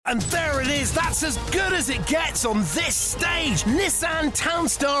And there it is. That's as good as it gets on this stage. Nissan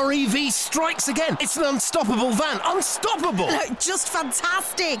Townstar EV strikes again. It's an unstoppable van. Unstoppable. Look, just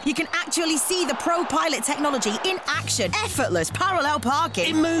fantastic. You can actually see the ProPilot technology in action. Effortless parallel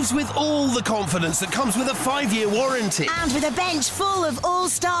parking. It moves with all the confidence that comes with a 5-year warranty. And with a bench full of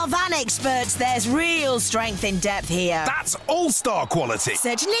all-star van experts, there's real strength in depth here. That's all-star quality.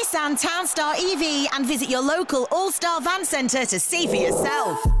 Search Nissan Townstar EV and visit your local all-star van centre to see for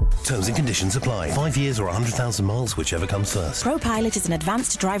yourself. Terms and conditions apply. 5 years or 100,000 miles, whichever comes first. ProPilot is an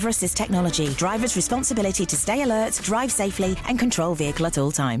advanced driver assist technology. Driver's responsibility to stay alert, drive safely and control vehicle at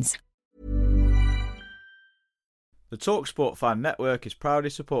all times. The TalkSport Fan Network is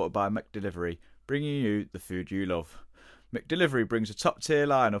proudly supported by McDelivery, bringing you the food you love. McDelivery brings a top-tier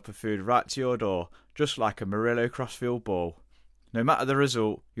lineup of food right to your door, just like a Murillo Crossfield ball. No matter the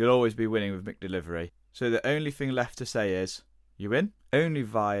result, you'll always be winning with McDelivery. So the only thing left to say is, you win? Only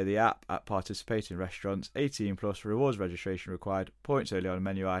via the app at participating restaurants. 18 plus, rewards registration required. Points only on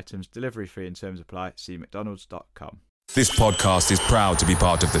menu items. Delivery fee and terms apply. See mcdonalds.com. This podcast is proud to be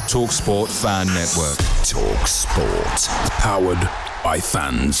part of the TalkSport Fan Network. TalkSport. Powered by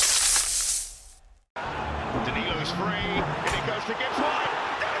fans. Danilo's free, and it goes to Gibbs White.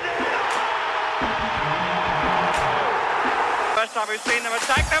 First time we've seen them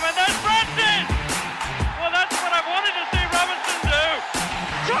attack them, and there's Francis! Well, that's what I wanted to see Robinson do.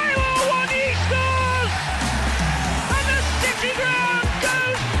 Taylor one, he scores! And the City ground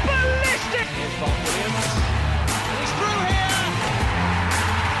goes ballistic! Here's Bob Williams. He's through here!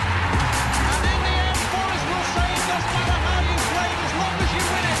 And in the end, Forrest will say it doesn't matter how you play as long as you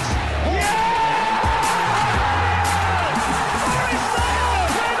win it. Yeah!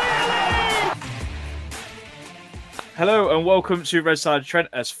 Hello and welcome to Red Side Trent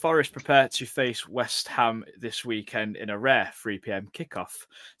as Forest prepare to face West Ham this weekend in a rare 3 p.m. kickoff.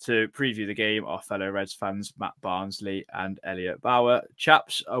 To preview the game, our fellow Reds fans Matt Barnsley and Elliot Bauer.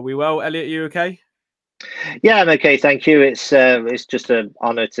 Chaps, are we well? Elliot, you okay? Yeah, I'm okay, thank you. It's just an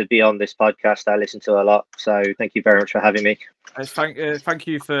honour to be on this podcast. I listen to a lot, so thank you very much for having me. Thank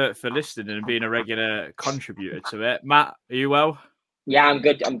you for listening and being a regular contributor to it. Matt, are you well? Yeah, I'm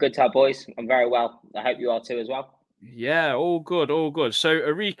good. I'm good, Boys. I'm very well. I hope you are too as well. Yeah, all good, all good. So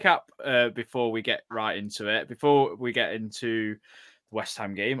a recap before we get right into it. Before we get into the West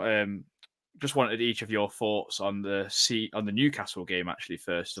Ham game, just wanted each of your thoughts on the Newcastle game. Actually,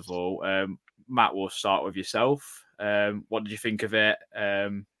 first of all, Matt, we'll start with yourself. What did you think of it?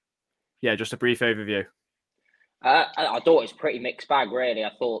 Yeah, just a brief overview. I thought it was a pretty mixed bag, really.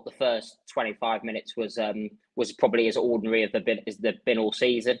 I thought the first 25 minutes was probably as ordinary as they've been all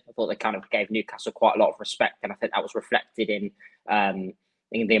season. I thought they kind of gave Newcastle quite a lot of respect, and I think that was reflected in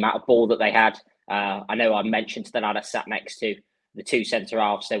the amount of ball that they had. I know I mentioned to the lad I sat next to, the two centre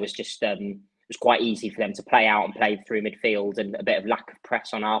halves. There was just it was quite easy for them to play out and play through midfield, and a bit of lack of press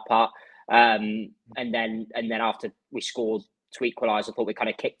on our part. And then after we scored to equalise, I thought we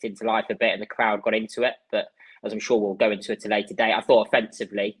kind of kicked into life a bit, and the crowd got into it, but as I'm sure we'll go into it a later date. I thought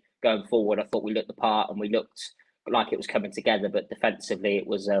offensively, going forward, I thought we looked the part and we looked like it was coming together. But defensively, it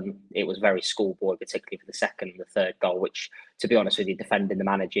was very schoolboy, particularly for the second and the third goal. Which, to be honest with you, defending the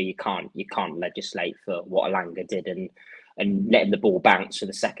manager, you can't legislate for what Alanga did and letting the ball bounce for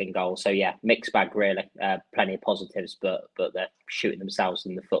the second goal. So yeah, mixed bag really. Plenty of positives, but they're shooting themselves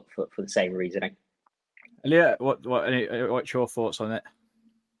in the foot for the same reasoning. Yeah, what's your thoughts on it?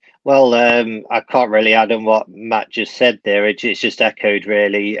 Well, I can't really add on what Matt just said there. It's just echoed,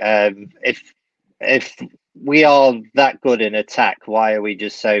 really. If we are that good in attack, why are we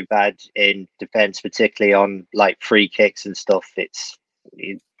just so bad in defence, particularly on like free kicks and stuff? It's,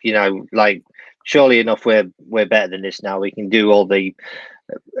 like, surely enough we're better than this now. We can do all the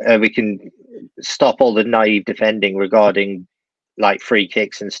we can stop all the naive defending regarding like free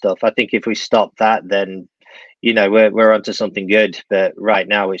kicks and stuff. I think if we stop that, then we're onto something good, but right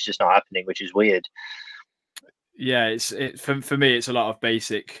now it's just not happening, which is weird. Yeah, for me, it's a lot of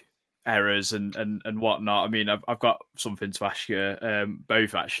basic errors and whatnot. I mean, I've got something to ask you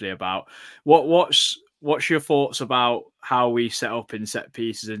both actually about what's your thoughts about how we set up in set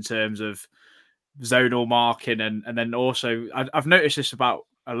pieces in terms of zonal marking and then also I've noticed this about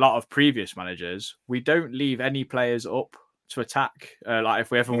a lot of previous managers. We don't leave any players up to attack. Like if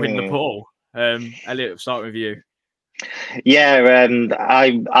we ever win the ball. Elliot, start with you. Yeah,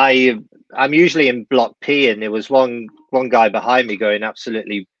 I'm usually in block P, and there was one guy behind me going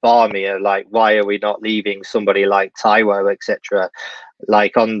absolutely balmy, like, why are we not leaving somebody like Taiwo, etc.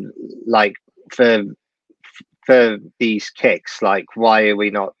 Like for these kicks, like why are we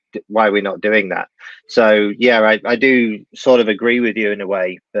not not doing that? So yeah, I do sort of agree with you in a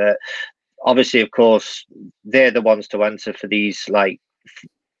way, but obviously, of course, they're the ones to answer for these like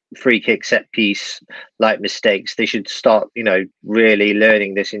free kick set piece like mistakes. They should start, really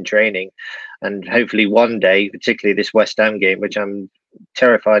learning this in training, and hopefully one day, particularly this West Ham game, which I'm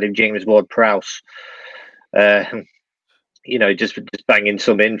terrified of James Ward-Prowse, just banging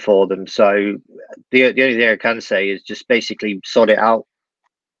some in for them. So the only thing I can say is just basically sort it out.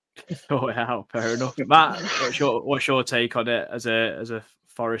 Sort it out. Fair enough. Matt, what's your take on it as a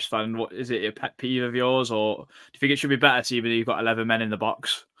Forest fan? What is it, a pet peeve of yours, or do you think it should be better to even you've got 11 men in the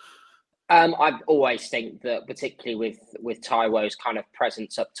box? I always think that, particularly with Taiwo's kind of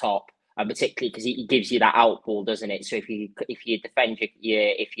presence up top, and particularly because he gives you that out ball, doesn't it? So if you defend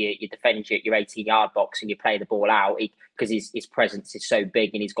your 18-yard box and you play the ball out, because his presence is so big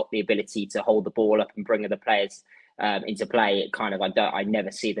and he's got the ability to hold the ball up and bring other players into play, it kind of I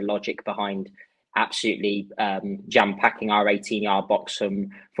never see the logic behind absolutely jam packing our 18-yard box from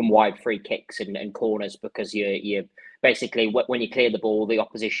wide free kicks and corners, because you basically, when you clear the ball, the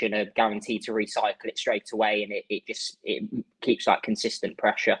opposition are guaranteed to recycle it straight away, and it keeps like consistent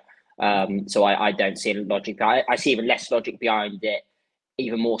pressure. So I don't see any logic. I see even less logic behind it,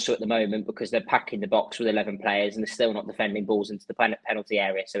 even more so at the moment, because they're packing the box with 11 players and they're still not defending balls into the penalty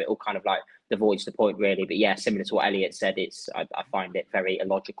area. So it all kind of like devoids the point, really. But yeah, similar to what Elliot said, I find it very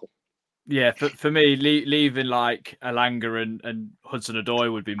illogical. Yeah, for me, leaving like Elanga and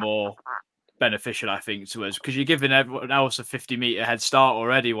Hudson-Odoi would be more beneficial, I think, to us, because you're giving everyone else a 50-metre head start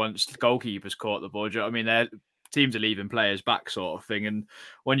already once the goalkeeper's caught the ball. I mean, their teams are leaving players back, sort of thing. And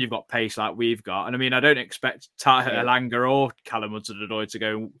when you've got pace like we've got, and I mean, I don't expect Elanga or Callum Hudson-Odoi to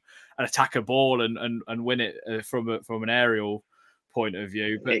go and attack a ball and win it from an aerial point of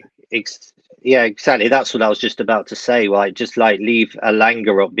view. But yeah, exactly. That's what I was just about to say. Like, just like leave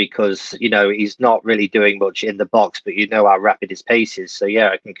Elanga up, because he's not really doing much in the box, but how rapid his pace is. So yeah,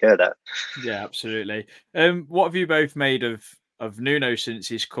 I concur that. Yeah, absolutely. What have you both made of Nuno since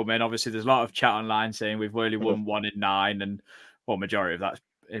he's come in? Obviously, there's a lot of chat online saying we've only won 1 in 9, and majority of that's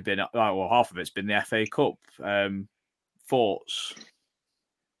been half of it's been the FA Cup. Thoughts?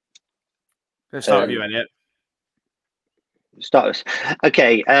 Let's start with you, Elliot.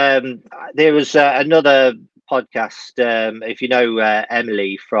 Okay. There was another podcast. If you know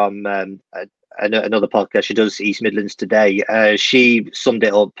Emily from another podcast, she does East Midlands Today. She summed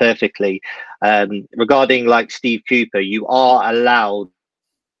it up perfectly regarding like Steve Cooper. You are allowed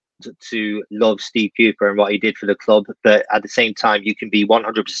to love Steve Cooper and what he did for the club, but at the same time, you can be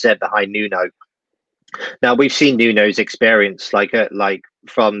 100% behind Nuno. Now, we've seen Nuno's experience, like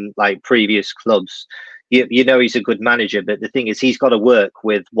from like previous clubs. He's a good manager, but the thing is, he's got to work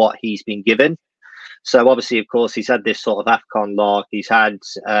with what he's been given. So obviously, of course, he's had this sort of AFCON lock. He's had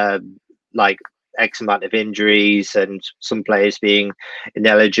like X amount of injuries and some players being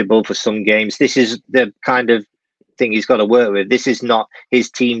ineligible for some games. This is the kind of thing he's got to work with. This is not his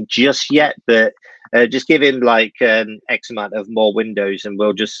team just yet, but just give him like X amount of more windows, and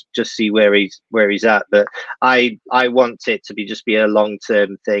we'll just see where he's at. But I want it to be a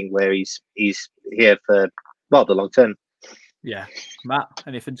long-term thing where he's here for the long term. Yeah, Matt,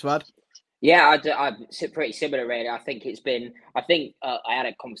 anything to add? Yeah, I'm pretty similar, really. I think I had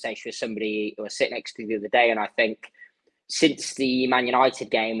a conversation with somebody who was sitting next to me the other day, and I think since the Man United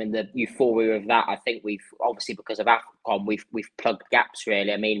game and the euphoria of that, I think we've obviously, because of AFCON, we've plugged gaps,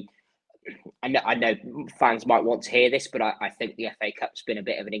 really. I mean, I know fans might want to hear this, but I think the FA Cup's been a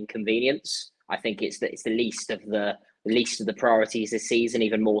bit of an inconvenience. I think it's the least of the priorities this season,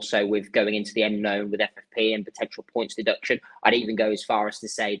 even more so with going into the unknown with FFP and potential points deduction. I'd even go as far as to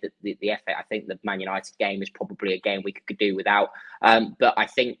say that the FA, I think the Man United game is probably a game we could do without. But I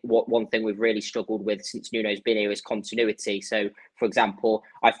think one thing we've really struggled with since Nuno's been here is continuity. So, for example,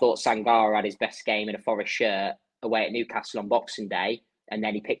 I thought Sangara had his best game in a Forest shirt away at Newcastle on Boxing Day, and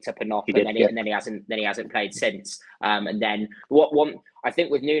then he picked up a knock, and then he hasn't played since. And then one I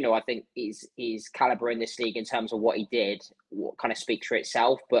think with Nuno, I think his caliber in this league in terms of what he did, what kind of speaks for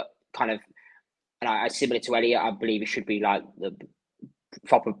itself. But kind of, and I similar to Elliot, I believe it should be like the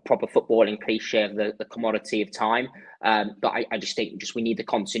proper footballing cliche of the commodity of time. But I just think we need the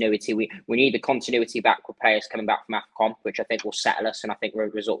continuity. We need the continuity back with players coming back from AFCON, which I think will settle us, and I think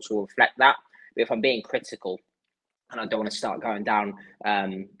results will reflect that. But if I'm being critical, and I don't want to start going down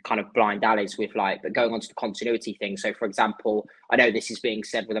kind of blind alleys with but going on to the continuity thing. So, for example, I know this is being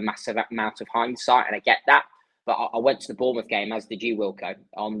said with a massive amount of hindsight, and I get that. But I went to the Bournemouth game, as did you, Wilco,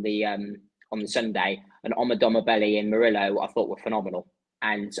 on the Sunday, and Omadoma-Belli and Murillo I thought were phenomenal.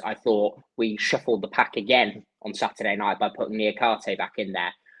 And I thought we shuffled the pack again on Saturday night by putting Niakate back in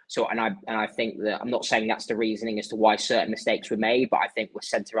there. So, and I think that I'm not saying that's the reasoning as to why certain mistakes were made, but I think with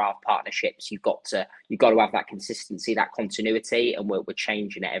centre half partnerships, you've got to have that consistency, that continuity, and we're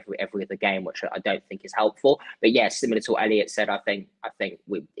changing it every other game, which I don't think is helpful. But yeah, similar to what Elliot said, I think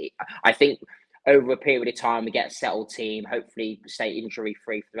over a period of time, we get a settled team, hopefully stay injury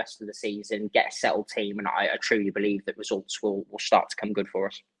free for the rest of the season, get a settled team, and I truly believe that results will start to come good for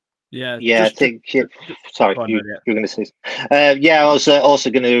us. Yeah, I think. Sorry, you're going to say. I was also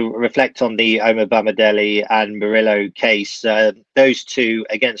going to reflect on the Omar Bamadeli and Murillo case. Those two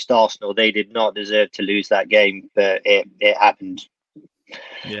against Arsenal, they did not deserve to lose that game, but it happened.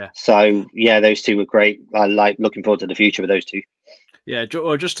 Yeah. So those two were great. I like looking forward to the future with those two. Yeah,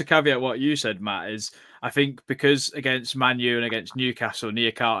 or just to caveat what you said, Matt, is I think because against Man U and against Newcastle,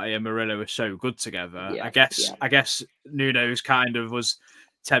 Niakate and Murillo were so good together. I guess Nuno's kind of was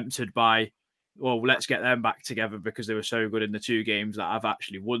tempted by, well, let's get them back together because they were so good in the two games that I've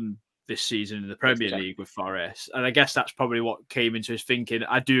actually won this season in the Premier League with Forest. And I guess that's probably what came into his thinking.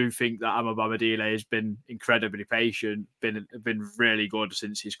 I do think that Amad Bamadele has been incredibly patient, been really good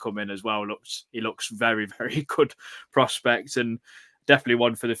since he's come in as well. He looks very, very good prospect and definitely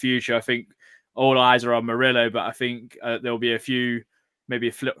one for the future. I think all eyes are on Murillo, but I think there'll be a few maybe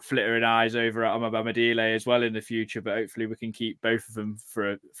flittering eyes over at Amad Bamadele as well in the future, but hopefully we can keep both of them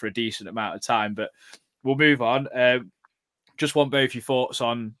for a decent amount of time. But we'll move on. Just want both your thoughts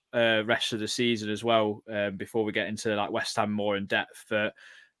on rest of the season as well before we get into like West Ham more in depth. The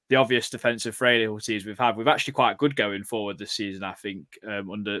obvious defensive frailties we've had, we've actually quite good going forward this season, I think,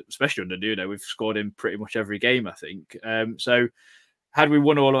 especially under Nuno. We've scored in pretty much every game, I think. So had we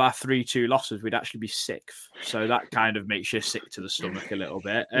won all of our 3-2 losses, we'd actually be 6th. So that kind of makes you sick to the stomach a little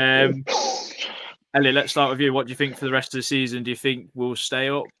bit. Ellie, let's start with you. What do you think for the rest of the season? Do you think we'll stay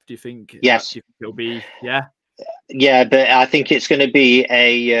up? Do you think it'll be, Yeah, but I think it's going to be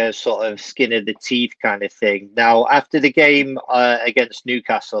a sort of skin of the teeth kind of thing. Now, after the game against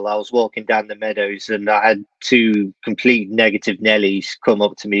Newcastle, I was walking down the Meadows and I had 2 complete negative Nellies come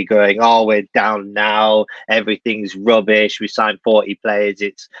up to me going, "Oh, we're down now. Everything's rubbish. We signed 40 players.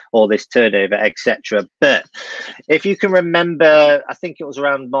 It's all this turnover, etc." But if you can remember, I think it was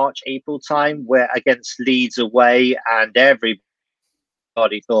around March, April time, where against Leeds away, and everybody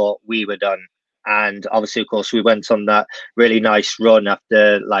thought we were done. And obviously, of course, we went on that really nice run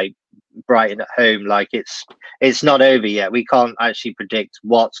after like Brighton at home. Like it's not over yet. We can't actually predict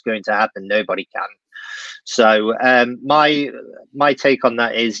what's going to happen. Nobody can. So my take on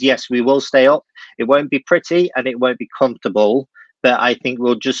that is, yes, we will stay up. It won't be pretty and it won't be comfortable, but I think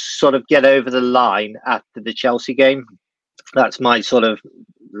we'll just sort of get over the line after the Chelsea game. That's my sort of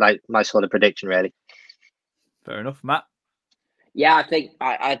prediction, really. Fair enough, Matt. Yeah, I think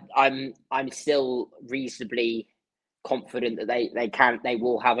I'm still reasonably confident that they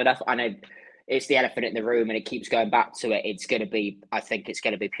will have enough. I know it's the elephant in the room, and it keeps going back to it. I think it's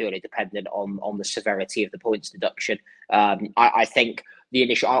going to be purely dependent on the severity of the points deduction. I think the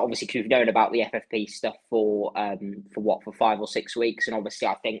initial, obviously, because we've known about the FFP stuff for 5 or 6 weeks, and obviously,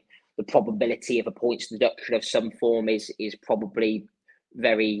 I think the probability of a points deduction of some form is probably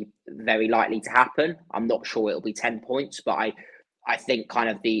very, very likely to happen. I'm not sure it'll be 10 points, but I think kind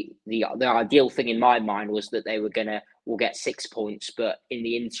of the ideal thing in my mind was that we'll get 6 points, but in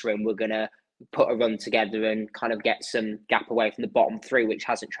the interim, we're going to put a run together and kind of get some gap away from the bottom 3, which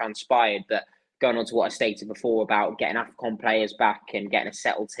hasn't transpired. But going on to what I stated before about getting AFCON players back and getting a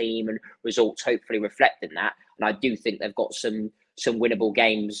settled team and results hopefully reflecting that. And I do think they've got some winnable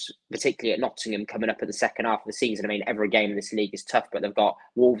games, particularly at Nottingham, coming up at the second half of the season. I mean, every game in this league is tough, but they've got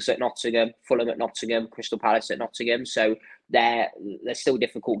Wolves at Nottingham, Fulham at Nottingham, Crystal Palace at Nottingham. So they're still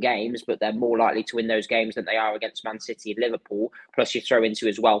difficult games, but they're more likely to win those games than they are against Man City and Liverpool. Plus, you throw into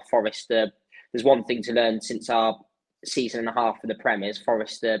as well Forest. There's one thing to learn since our season and a half in the Premier.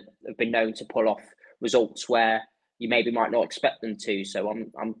 Forest have been known to pull off results where you maybe might not expect them to. So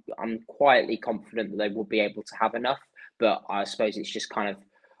I'm quietly confident that they will be able to have enough. But I suppose it's just kind of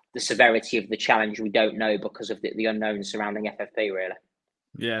the severity of the challenge we don't know because of the unknown surrounding FFP, really.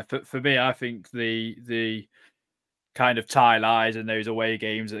 Yeah, for me, I think the kind of tie lies in those away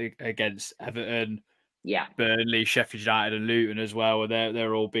games against Everton, Burnley, Sheffield United, and Luton as well.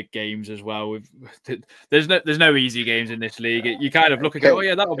 They're all big games as well. There's no easy games in this league. You kind of look and go, oh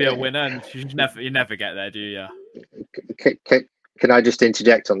yeah, that'll be a winner, and you never get there, do you? Can I just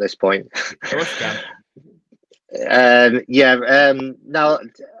interject on this point? Of course you can. Now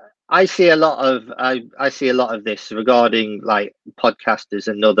I see a lot of this regarding like podcasters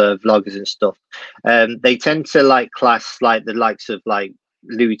and other vloggers and stuff. They tend to like class like the likes of like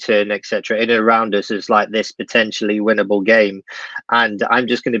Luton, etc., in and around us as like this potentially winnable game. And I'm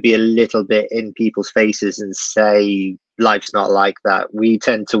just going to be a little bit in people's faces and say life's not like that. We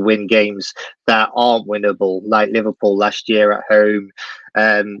tend to win games that aren't winnable, like Liverpool last year at home.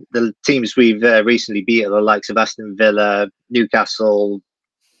 The teams we've recently beat are the likes of Aston Villa, Newcastle,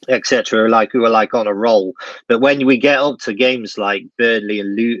 etc., like who are like on a roll. But when we get up to games like Burnley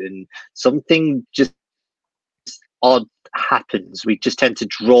and Luton, something just odd happens. We just tend to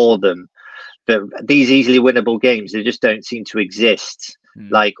draw them. But these easily winnable games, they just don't seem to exist.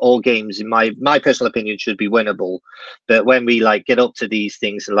 Like all games, in my personal opinion, should be winnable. But when we like get up to these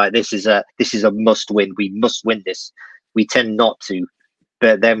things and like this is a must win, we must win this, we tend not to.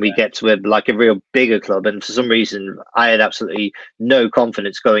 But then we get to a real bigger club, and for some reason, I had absolutely no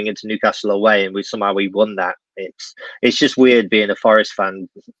confidence going into Newcastle away, and we won that. It's just weird being a Forest fan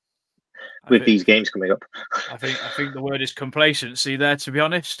with these games coming up. I think the word is complacency there, to be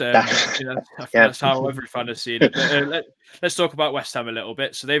honest. I think that's how every fan has seen it. But, let's talk about West Ham a little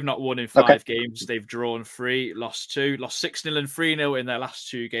bit. So they've not won in 5 games. They've drawn 3, lost 2, lost 6-0 and 3-0 in their last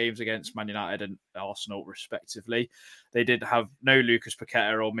 2 games against Man United and Arsenal, respectively. They did have no Lucas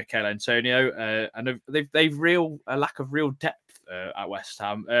Paqueta or Mikel Antonio, and they've a lack of real depth at West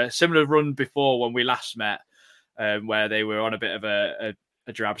Ham. Similar run before when we last met, where they were on a bit of a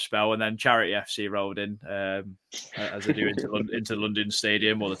drab spell, and then Charity FC rolled in as they do into London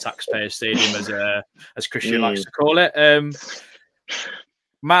Stadium, or the Taxpayer Stadium, as Christian likes to call it.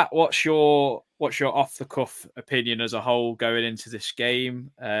 Matt, what's your off the cuff opinion as a whole going into this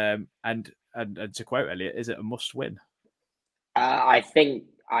game? And to quote Elliot, is it a must win? I think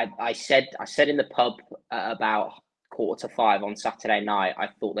I said in the pub about 4:45 on Saturday night, I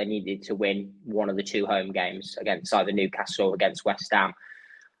thought they needed to win one of the 2 home games against either Newcastle or against West Ham.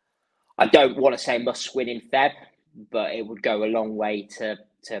 I don't want to say must win in Feb, but it would go a long way to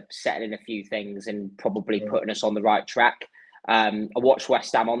settling a few things and probably putting us on the right track. I watched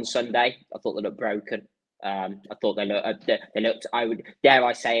West Ham on Sunday. I thought they looked broken. I thought they looked. I would dare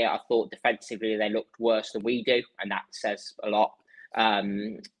I say it. I thought defensively they looked worse than we do, and that says a lot.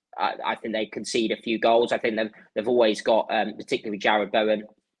 I think they concede a few goals. I think they've always got, particularly Jared Bowen,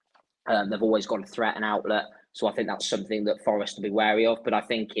 they've always got a threat and outlet. So I think that's something that Forest will be wary of. But I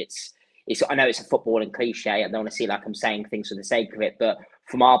think it's. I know it's a footballing cliche. I don't want to seem like I'm saying things for the sake of it. But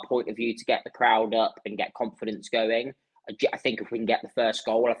from our point of view, to get the crowd up and get confidence going, I think if we can get the first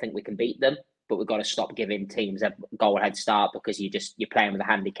goal, I think we can beat them. But we've got to stop giving teams a goal head start, because you're playing with a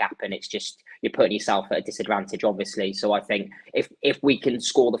handicap, and it's just you're putting yourself at a disadvantage, obviously. So I think if we can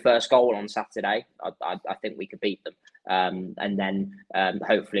score the first goal on Saturday, I think we could beat them, and then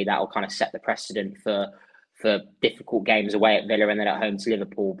hopefully that will kind of set the precedent for difficult games away at Villa and then at home to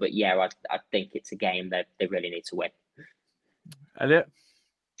Liverpool. But yeah, I think it's a game that they really need to win. Elliot?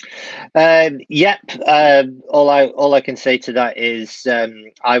 All I can say to that is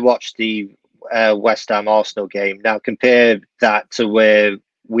I watched the West Ham Arsenal game. Now compare that to where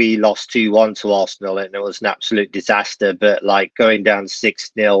we lost 2-1 to Arsenal, and it was an absolute disaster. But like going down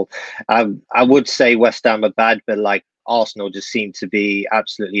 6-0, I would say West Ham are bad, but like Arsenal just seemed to be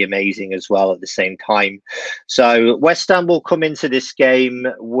absolutely amazing as well at the same time. So West Ham will come into this game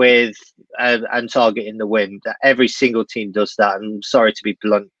with and targeting the win. Every single team does that. I'm sorry to be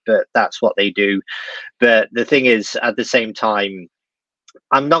blunt, but that's what they do. But the thing is, at the same time,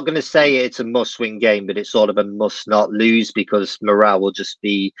 I'm not going to say it's a must-win game, but it's sort of a must-not lose, because morale will just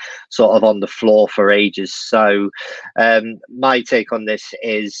be sort of on the floor for ages. So my take on this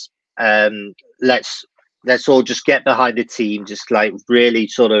is let's all just get behind the team, just like really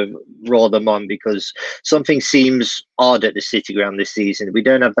sort of roar them on, because something seems odd at the City Ground this season. We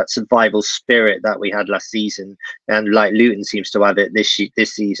don't have that survival spirit that we had last season, and like Luton seems to have it this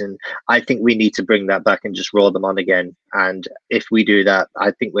season. I think we need to bring that back and just roar them on again. And if we do that, I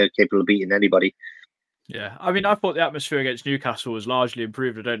think we're capable of beating anybody. Yeah, I mean, I thought the atmosphere against Newcastle was largely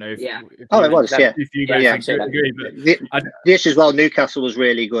improved. I don't know if it was. If you guys agree, but the issue as well, Newcastle was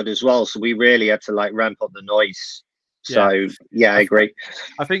really good as well, so we really had to like ramp up the noise. So yeah, I agree.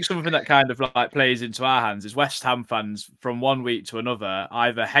 I think something that kind of like plays into our hands is West Ham fans from one week to another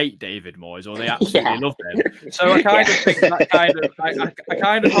either hate David Moyes or they absolutely love him. So I kind of think that I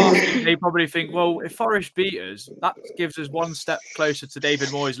kind of think they probably think, well, if Forest beat us, that gives us one step closer to David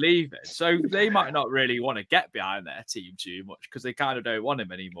Moyes leaving. So they might not really want to get behind their team too much because they kind of don't want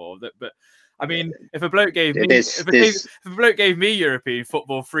him anymore. But I mean, if a bloke gave me European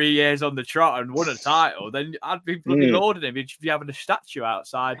football 3 years on the trot and won a title, then I'd be bloody lauding him. He'd be having a statue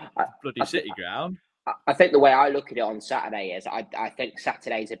outside the bloody City Ground. I think the way I look at it on Saturday is I think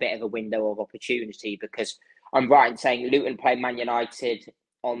Saturday is a bit of a window of opportunity, because I'm right in saying Luton play Man United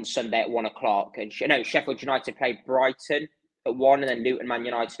on Sunday at 1:00, and Sheffield United play Brighton at 1, and then Luton Man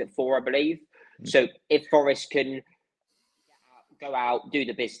United at 4, I believe. So if Forest can go out, do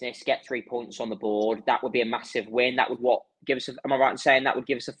the business, get 3 points on the board, that would be a massive win. That would give us? Am I right in saying that would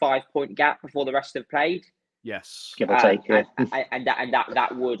give us a 5-point gap before the rest have played? Yes, give or take. Yeah. And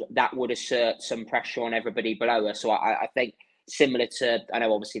that would assert some pressure on everybody below us. So I think similar to, I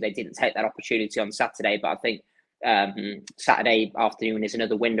know obviously they didn't take that opportunity on Saturday, but I think Saturday afternoon is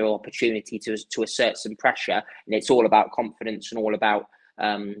another window opportunity to assert some pressure, and it's all about confidence and all about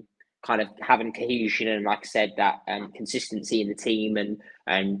kind of having cohesion and, like I said, that consistency in the team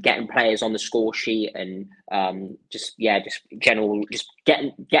and getting players on the score sheet and just getting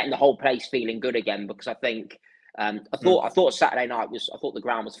the whole place feeling good again. Because I think I thought Saturday night I thought the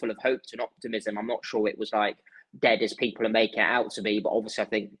ground was full of hope and optimism. I'm not sure it was like dead as people are making it out to be, but obviously I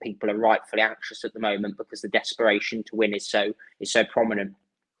think people are rightfully anxious at the moment because the desperation to win is so prominent.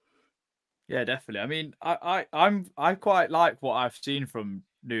 Yeah, definitely. I mean, I quite like what I've seen from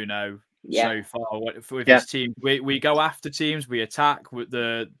Nuno so far with his team. We go after teams, we attack with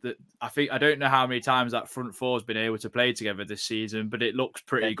the I don't know how many times that front four has been able to play together this season, but it looks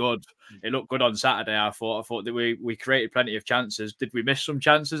pretty good. It looked good on Saturday. I thought that we created plenty of chances. Did we miss some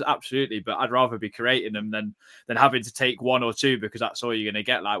chances? Absolutely, but I'd rather be creating them than having to take one or two, because that's all you're going to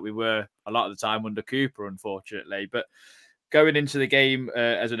get, like we were a lot of the time under Cooper, unfortunately. But going into the game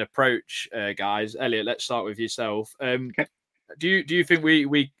as an approach, guys, Elliot, let's start with yourself. Okay. Do you think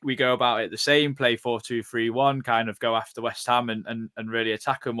we go about it the same, play 4-2-3-1, kind of go after West Ham and really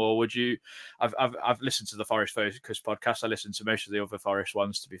attack them, or would you? I've listened to the Forest Focus podcast. I listened to most of the other Forest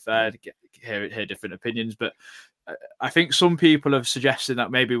ones, to be fair, to hear different opinions. But I think some people have suggested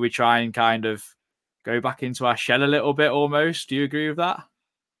that maybe we try and kind of go back into our shell a little bit, almost. Do you agree with that?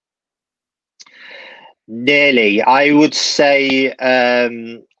 Nearly. I would say,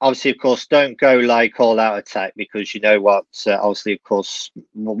 obviously, of course, don't go like all-out attack, because you know what, obviously, of course,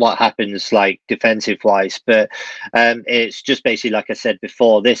 what happens like defensive-wise. But it's just basically, like I said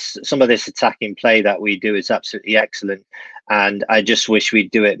before, some of this attacking play that we do is absolutely excellent. And I just wish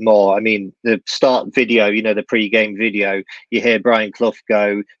we'd do it more. I mean, the start video, the pre-game video, you hear Brian Clough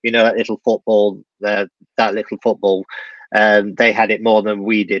go, that little football, they had it more than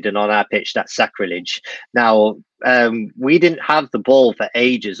we did, and on our pitch, that's sacrilege. Now, we didn't have the ball for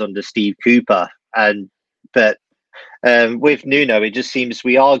ages under Steve Cooper, but with Nuno, it just seems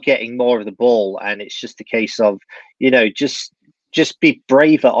we are getting more of the ball, and it's just a case of, just be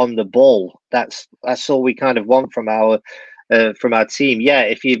braver on the ball. That's all we kind of want from our team. Yeah,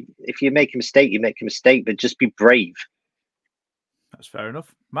 if you make a mistake, you make a mistake, but just be brave. That's fair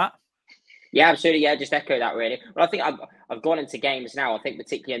enough, Matt. Yeah, absolutely. Yeah, just echo that really. Well, I think I've gone into games now. I think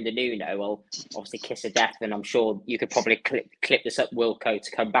particularly under Nuno, well, obviously kiss of death, and I'm sure you could probably clip this up, Wilco,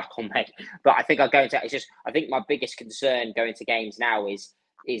 to come back on me. But I think I'll go into. I think my biggest concern going to games now is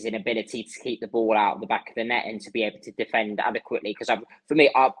an ability to keep the ball out of the back of the net and to be able to defend adequately. Because for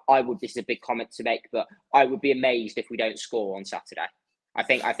me, I would. This is a big comment to make, but I would be amazed if we don't score on Saturday. I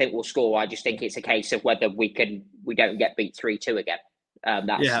think we'll score. I just think it's a case of whether we don't get beat 3-2 again.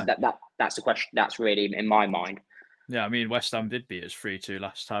 That's the question. That's really in my mind. Yeah, I mean, West Ham did beat us 3-2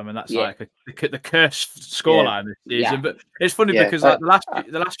 last time, and that's like the cursed scoreline this season. Yeah. But it's funny because the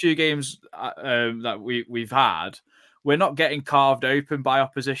last few games that we've had, we're not getting carved open by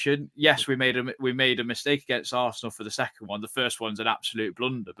opposition. Yes, we made a mistake against Arsenal for the second one. The first one's an absolute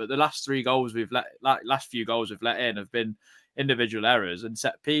blunder, but the last few goals we've let in have been individual errors and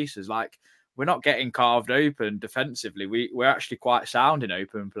set pieces. Like, we're not getting carved open defensively. We're actually quite sound in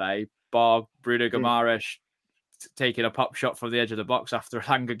open play. Bar Bruno Guimaraes taking a pop shot from the edge of the box after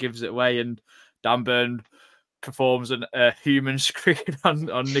Hanga gives it away, and Dan Burn performs a human screen on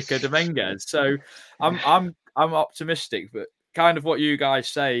Nico Dominguez. So I'm optimistic, but kind of what you guys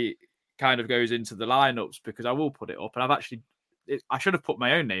say kind of goes into the lineups, because I will put it up, and I should have put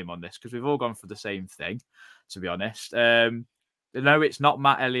my own name on this because we've all gone for the same thing, to be honest. No, it's not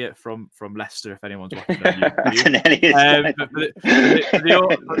Matt Elliott from Leicester, if anyone's watching on YouTube.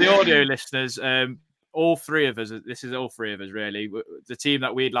 For the audio listeners, all three of us, this is all three of us really. The team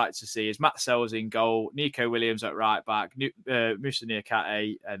that we'd like to see is Matt Sells in goal, Nico Williams at right back, Moussa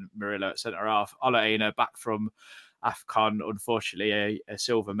Niakhaté and Murillo at centre half, Ola Aina back from AFCON, unfortunately a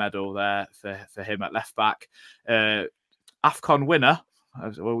silver medal there for him at left back. AFCON winner.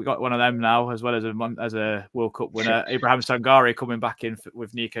 Well, we got one of them now, as well as a World Cup winner. Ibrahim Sangare coming back in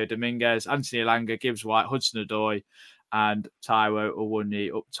with Nico Dominguez, Anthony Elanga, Gibbs White, Hudson Odoi, and Taiwo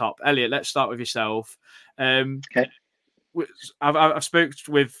Awoniyi up top. Elliot, let's start with yourself. Okay. I've spoke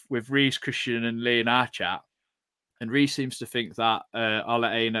with Reece, Christian, and Lee in our chat, And Reece seems to think that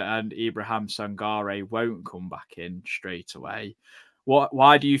Ola Aina and Ibrahim Sangare won't come back in straight away.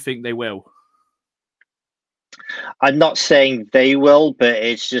 Why do you think they will? I'm not saying they will, but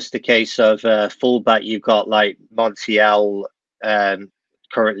it's just a case of fullback. You've got like Montiel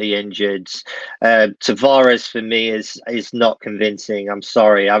currently injured. Tavares for me is not convincing. I'm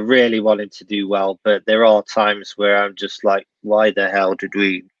sorry. I really want him to do well, but there are times where I'm just like, why the hell did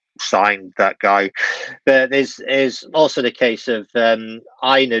we sign that guy? But there's also the case of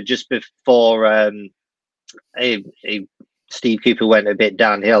Aina just before Steve Cooper went a bit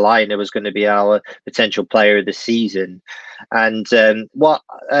downhill. Aina was going to be our potential player of the season. And the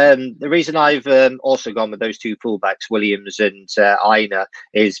reason I've also gone with those two fullbacks, Williams and Aina,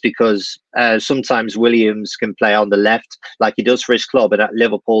 is because sometimes Williams can play on the left like he does for his club and at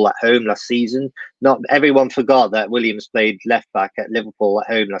Liverpool at home last season. Not everyone forgot that Williams played left back at Liverpool at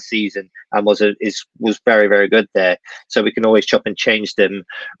home last season and was very, very good there. So we can always chop and change them.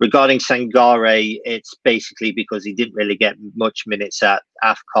 Regarding Sangare, it's basically because he didn't really get much minutes at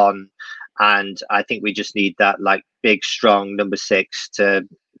AFCON, and I think we just need that like big, strong number 6 to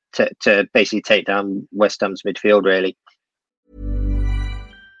basically take down West Ham's midfield, really.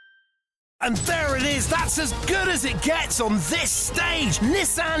 And there it is, that's as good as it gets on this stage.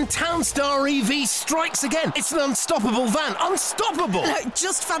 Nissan Townstar EV strikes again. It's an unstoppable van, unstoppable. Look,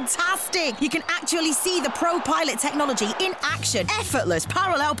 just fantastic. You can actually see the ProPilot technology in action. Effortless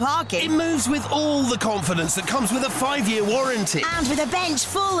parallel parking. It moves with all the confidence that comes with a 5-year warranty. And with a bench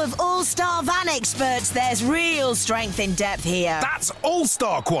full of all-star van experts, there's real strength in depth here. That's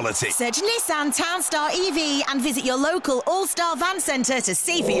all-star quality. Search Nissan Townstar EV and visit your local all-star van centre to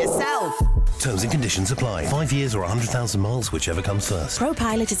see for yourself. Terms and conditions apply. 5 years or 100,000 miles, whichever comes first.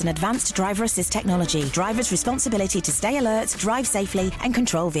 ProPilot is an advanced driver assist technology. Driver's responsibility to stay alert, drive safely, and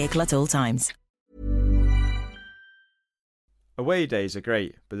control vehicle at all times. Away days are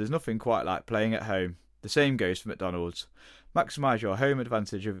great, but there's nothing quite like playing at home. The same goes for McDonald's. Maximise your home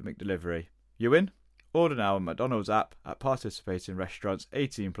advantage with McDelivery. You in? Order now on McDonald's app at participating restaurants.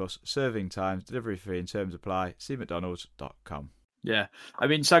 18+, serving times, delivery fee and terms apply. See mcdonalds.com. Yeah, I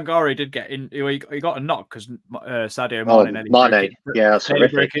mean Sangare did get in. He got a knock because Sadio Mane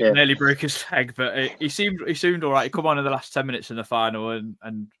nearly broke his leg, but he seemed all right. He come on in the last 10 minutes in the final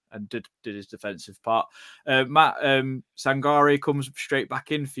and did his defensive part. Matt, Sangare comes straight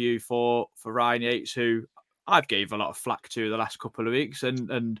back in for you for Ryan Yates, who I've gave a lot of flack to the last couple of weeks,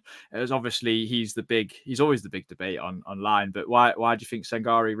 and it was obviously he's always the big debate online. But why do you think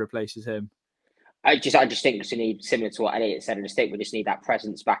Sangare replaces him? I just think we need, similar to what Elliot said in the statement, we just need that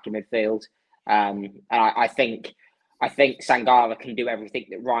presence back in midfield. And I think Sangare can do everything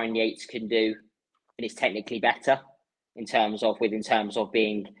that Ryan Yates can do, and is technically better in terms of being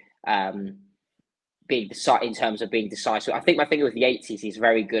decisive. I think my thing with Yates is he's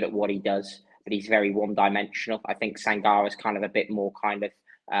very good at what he does, but he's very one-dimensional. I think Sangare is kind of a bit more kind of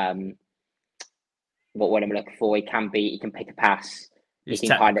what I'm looking for. He can pick a pass. He's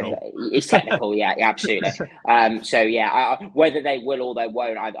technical. He's technical, yeah, absolutely. Whether they will or they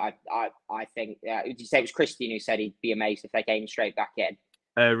won't, I think. Did you say it was Christian who said he'd be amazed if they came straight back in?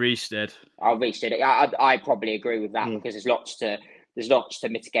 Reece did. Reece did. I probably agree with that because there's lots to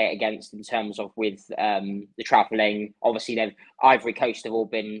mitigate against in terms of with the travelling. Obviously, Ivory Coast have all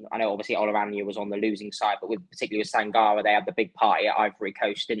been. I know obviously Olarania was on the losing side, but particularly with Sangare, they had the big party at Ivory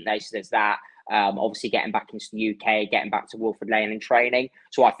Coast, didn't they? So there's that. Obviously getting back into the UK, getting back to Wilford Lane and training.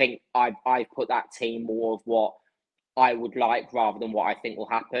 So I think I put that team more of what I would like rather than what I think will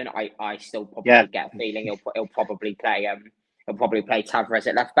happen. I still probably get a feeling he'll probably play Tavares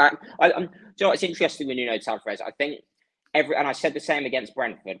at left back. Do you know what's interesting with Nuno Tavares? I think and I said the same against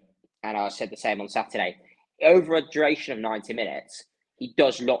Brentford, and I said the same on Saturday. Over a duration of 90 minutes, he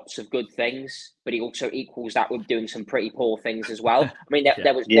does lots of good things, but he also equals that with doing some pretty poor things as well. I mean,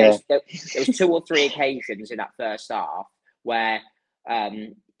 there was 2 or 3 occasions in that first half where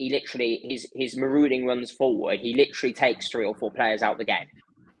he literally his marooning runs forward. He literally takes 3 or 4 players out the game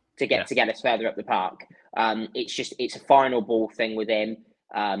to get us further up the park. It's a final ball thing with him.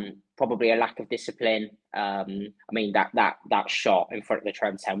 Probably a lack of discipline. I mean that shot in front of the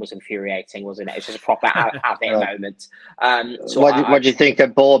Trent 10 was infuriating, wasn't it? It was just a proper have-it moment. What do you think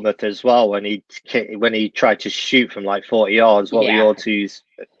of Bournemouth as well when he tried to shoot from like 40 yards? What were your twos?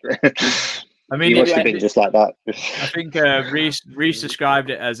 I mean, he must have been just like that. I think Reece described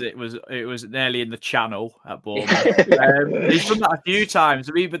it as it was nearly in the channel at Bournemouth. He's done that a few times.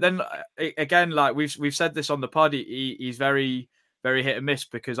 I mean, but then again, like we've said this on the pod, he's very, very hit and miss,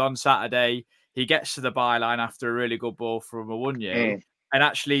 because on Saturday he gets to the byline after a really good ball from Awoniyi, and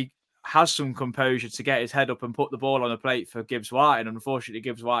actually has some composure to get his head up and put the ball on the plate for Gibbs White, and unfortunately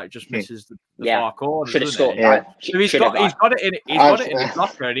Gibbs White just misses the far corner. Should have scored. So he's got it in his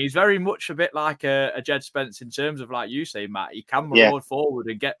locker, and he's very much a bit like a Jed Spence in terms of, like you say, Matt. He can run forward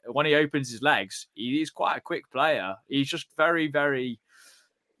and get, when he opens his legs, he's quite a quick player. He's just very, very,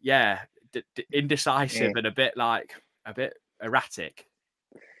 indecisive and a bit erratic.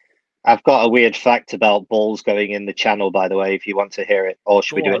 I've got a weird fact about balls going in the channel, by the way, if you want to hear it, or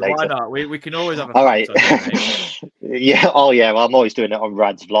should we do it later? Why not? We can always have a all right. Yeah. Oh, yeah. Well, I'm always doing it on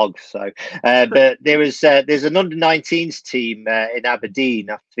Rad's vlog. So, but there's an under-19s team in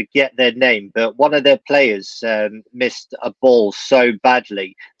Aberdeen. I forget their name, but one of their players missed a ball so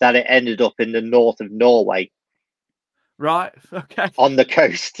badly that it ended up in the north of Norway. Right. Okay. On the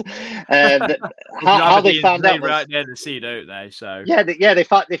coast. How they found out right near the sea, don't they? So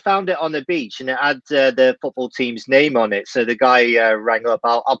they found it on the beach, and it had the football team's name on it. So the guy rang up.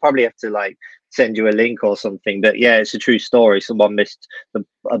 I'll probably have to send you a link or something. But yeah, it's a true story. Someone missed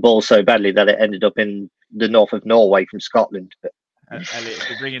a ball so badly that it ended up in the north of Norway from Scotland. But, Elliot, if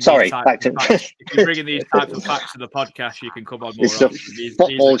you're bringing if you're bringing these types of facts to the podcast, you can come on more. It's the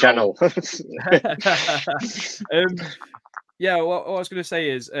football channel. What I was going to say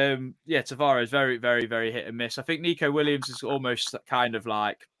is, Tavares very, very, very hit and miss. I think Nico Williams is almost kind of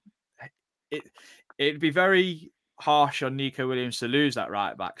like it. It'd be very harsh on Nico Williams to lose that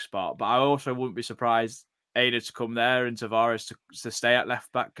right back spot, but I also wouldn't be surprised Ada to come there and Tavares to stay at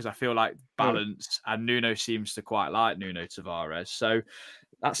left back, because I feel like balance and Nuno seems to quite like Nuno Tavares. So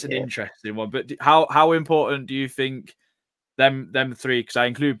that's an interesting one. But how important do you think them three, because I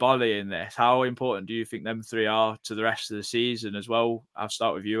include Bolly in this, how important do you think them three are to the rest of the season as well? I'll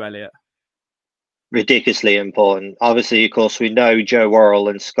start with you, Elliot. Ridiculously important. Obviously, of course, we know Joe Worrell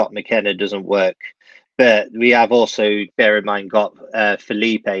and Scott McKenna doesn't work. But we have also, bear in mind, got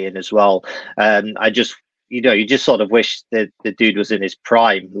Felipe in as well. You just sort of wish that the dude was in his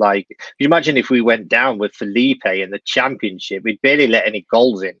prime. Like, you imagine if we went down with Felipe in the Championship, we'd barely let any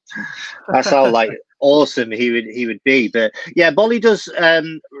goals in. That's how awesome he would be. But yeah, Bolly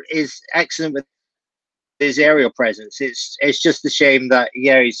is excellent with his aerial presence. It's just a shame that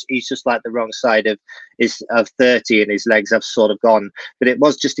he's just like the wrong side of 30, and his legs have sort of gone. But it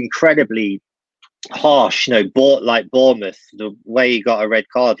was just incredibly harsh, like Bournemouth, the way he got a red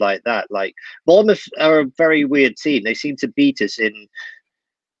card like that. Like, Bournemouth are a very weird team. They seem to beat us in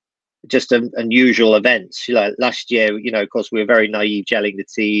just unusual events. Last year, of course, we were very naive gelling the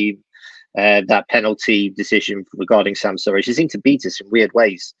team. That penalty decision regarding Sam Surridge, they seem to beat us in weird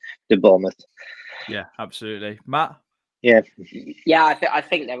ways, the Bournemouth. Yeah, absolutely. Matt? Yeah. I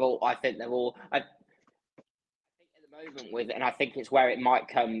think they're all. With, and I think it's where it might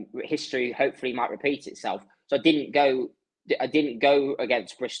come. History hopefully might repeat itself. So I didn't go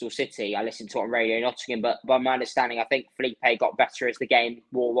against Bristol City. I listened to it on Radio Nottingham, but by my understanding, I think Felipe got better as the game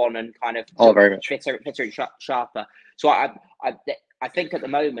wore on and kind of very much fitter and sharper. So I think at the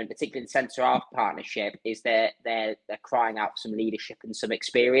moment, particularly in the centre half partnership, is they're crying out for some leadership and some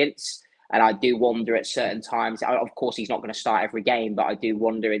experience. And I do wonder at certain times, of course, he's not going to start every game, but I do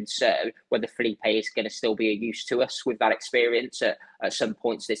wonder whether Felipe is going to still be a use to us with that experience at some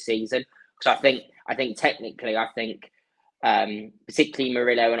points this season. Because I think technically, particularly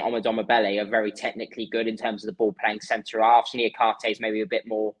Murillo and Omar Belli are very technically good in terms of the ball playing centre halves. Niakate is maybe a bit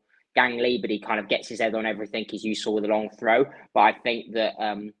more gangly, but he kind of gets his head on everything. He's useful with a long throw. But I think that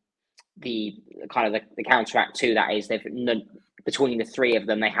the counteract to that is between the three of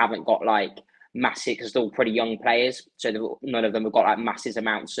them, they haven't got massive, because they're all pretty young players. So none of them have got massive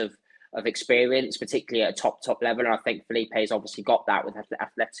amounts of experience, particularly at a top level. And I think Felipe has obviously got that with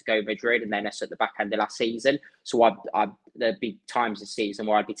Atletico Madrid and then us at the back end of last season. So there'd be times this season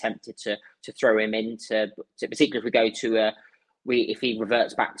where I'd be tempted to throw him into, particularly if we go to if he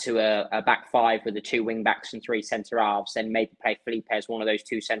reverts back to a back five with the two wing backs and three centre halves, then maybe play Felipe as one of those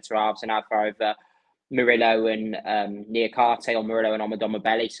two centre halves and have over Murillo and Niakate, or Murillo and Omar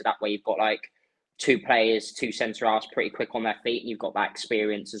Belli. So that way you've got two players, two centre halves pretty quick on their feet, and you've got that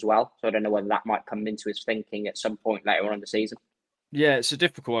experience as well. So I don't know whether that might come into his thinking at some point later on in the season. Yeah, it's a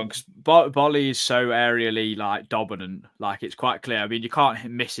difficult one because Bolly is so aerially dominant. It's quite clear. I mean, you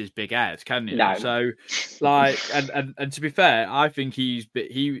can't miss his big head, can you? No. So and to be fair, I think he's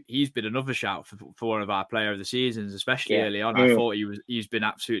been another shout for one of our player of the seasons, especially early on. I thought he's been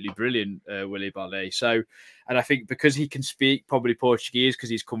absolutely brilliant, Willy Bolly. So, and I think because he can speak probably Portuguese because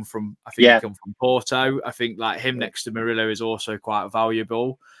he's come from he come from Porto. I think him next to Murillo is also quite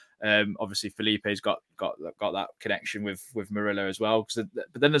valuable. Obviously, Felipe's got that connection with Murillo as well. But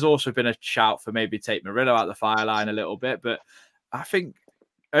then there's also been a shout for maybe take Murillo out the fire line a little bit. But I think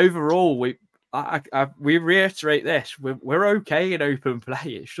overall, we reiterate this: we're okay in open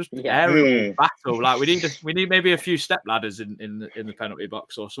play. It's just aerial battle. Like we need maybe a few step ladders in the penalty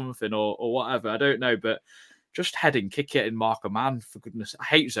box or something or whatever. I don't know, but just heading, kick it, and mark a man. For goodness, I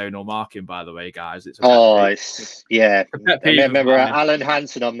hate zonal marking. By the way, guys, I remember Alan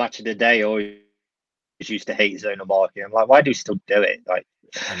Hansen on Match of the Day always used to hate zonal marking. I'm like, why do you still do it? Like,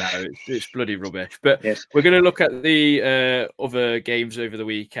 I know it's bloody rubbish. But yes. We're going to look at the other games over the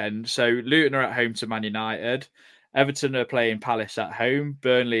weekend. So Luton are at home to Man United. Everton are playing Palace at home.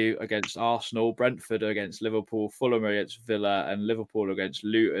 Burnley against Arsenal. Brentford against Liverpool. Fulham against Villa, and Liverpool against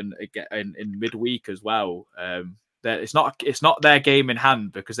Luton again in midweek as well. It's not their game in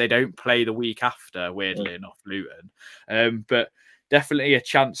hand because they don't play the week after. Weirdly enough, Luton. But definitely a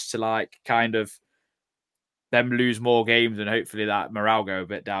chance to kind of them lose more games and hopefully that morale go a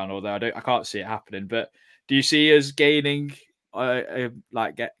bit down. Although I can't see it happening. But do you see us gaining getting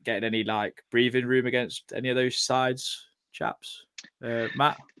any breathing room against any of those sides, chaps?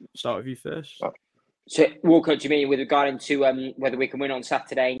 Matt, start with you first. So Walker, do you mean with regarding to whether we can win on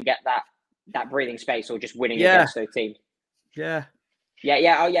Saturday and get that breathing space, or just winning against those teams? Yeah.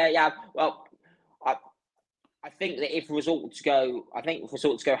 Well, I think that if results go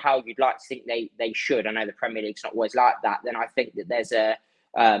how you'd like to think they should, I know the Premier League's not always like that, then I think that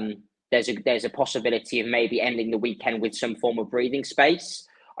there's a possibility of maybe ending the weekend with some form of breathing space.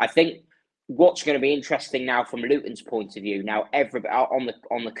 I think what's going to be interesting now from Luton's point of view, now everybody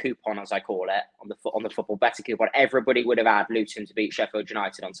on the coupon, as I call it, on the football better coupon, everybody would have had Luton to beat Sheffield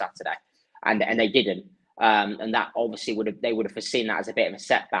United on Saturday, and they didn't, and that obviously they would have foreseen that as a bit of a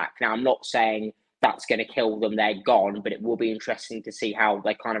setback. Now I'm not saying that's going to kill them, they're gone, but it will be interesting to see how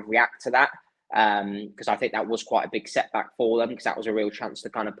they kind of react to that, because I think that was quite a big setback for them, because that was a real chance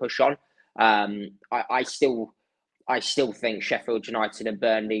to kind of push on. I still think Sheffield United and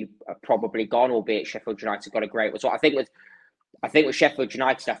Burnley are probably gone, albeit Sheffield United got a great result. I think with Sheffield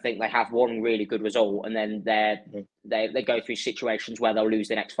United, I think they have one really good result, and then they go through situations where they'll lose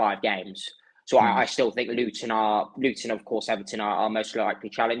the next 5 games. So I still think Luton, of course, Everton are most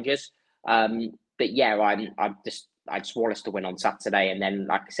likely challengers. But yeah, I just want us to win on Saturday, and then,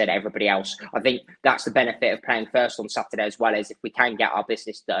 like I said, everybody else. I think that's the benefit of playing first on Saturday, as well as if we can get our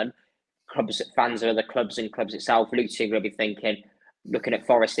business done. Fans of other clubs and clubs itself, Luton will be looking at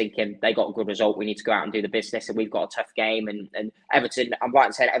Forest, thinking they got a good result. We need to go out and do the business, and we've got a tough game. And Everton, I'm right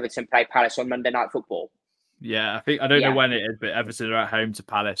in saying Everton play Palace on Monday Night Football. Yeah, I don't know when it is, but Everton are at home to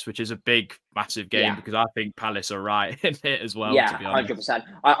Palace, which is a big, massive game because I think Palace are right in it as well. Yeah, to be honest. 100%.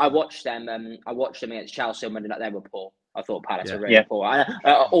 I watched them. I watched them against Chelsea on Monday night. They were poor. I thought Palace were really poor.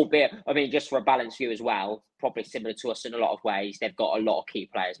 Albeit, I mean, just for a balanced view as well, probably similar to us in a lot of ways. They've got a lot of key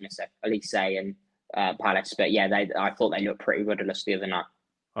players missing, Elise and Palace. But yeah, I thought they looked pretty rudderless the other night.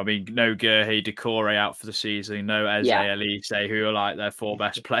 I mean, no Gurhey, Decore out for the season, no Eze, Elise, who are like their 4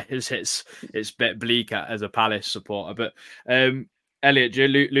 best players. It's a bit bleak as a Palace supporter. But Elliot,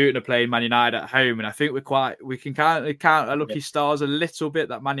 Luton are playing Man United at home, and I think we can count our lucky stars a little bit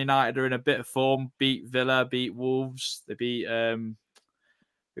that Man United are in a bit of form. Beat Villa, beat Wolves, they beat who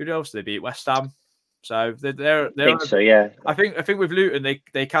else? They beat West Ham. So they're I think so, yeah. I think with Luton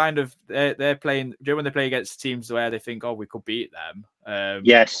they kind of they're playing. Do you know when they play against teams where they think, we could beat them?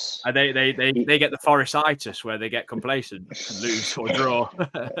 Yes, and they get the Forestitis where they get complacent and lose or draw.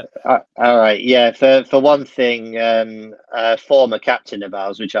 All right, yeah. For one thing, former captain of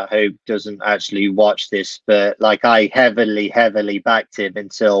ours, which I hope doesn't actually watch this, but I heavily backed him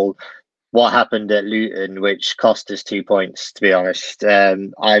until what happened at Luton, which cost us 2 points. To be honest,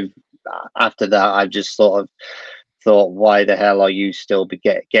 after that, I've just sort of thought, why the hell are you still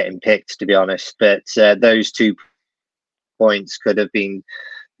getting picked, to be honest? But those 2 points could have been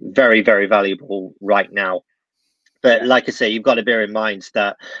very, very valuable right now. But like I say, you've got to bear in mind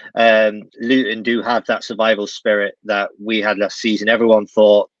that Luton do have that survival spirit that we had last season. Everyone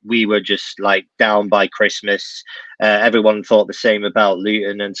thought we were just down by Christmas. Everyone thought the same about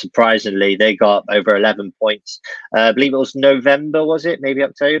Luton, and surprisingly, they got over 11 points. I believe it was November, was it? Maybe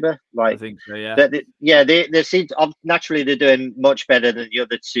October? I think so, yeah. They seem naturally they're doing much better than the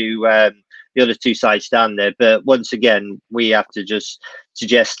other two sides down there. But once again, we have to just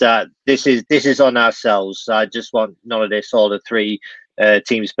suggest that this is on ourselves. I just want none of this. All the 3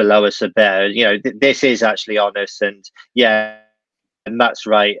 teams below us are better. This is actually on us. And and that's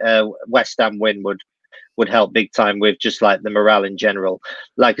right. West Ham win would help big time with just the morale in general.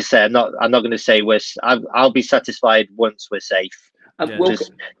 Like I said, I'm not going to say I'll be satisfied once we're safe.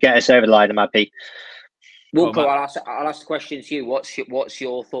 Just get us over the line. I'm happy. Walker, I'll ask the question to you. What's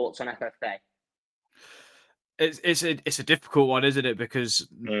your thoughts on FFP? It's a difficult one, isn't it? Because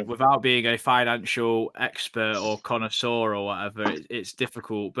without being a financial expert or connoisseur or whatever, it's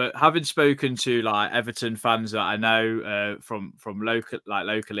difficult. But having spoken to like Everton fans that I know from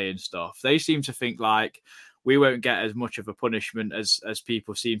locally and stuff, they seem to think like we won't get as much of a punishment as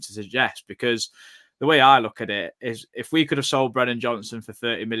people seem to suggest. Because the way I look at it is, if we could have sold Brennan Johnson for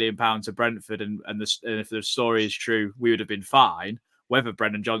 £30 million to Brentford, and if the story is true, we would have been fine. Whether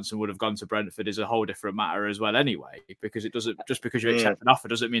Brennan Johnson would have gone to Brentford is a whole different matter as well anyway, because it doesn't, just because you accept an offer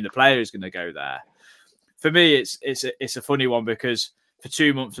doesn't mean the player is going to go there. For me, it's a funny one, because for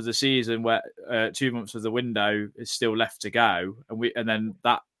 2 months of the season, where 2 months of the window is still left to go, and then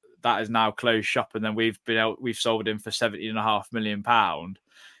that is now closed shop, and then we've sold him for £17.5 million.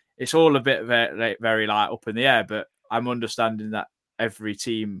 It's all a bit very like up in the air, but I'm understanding that every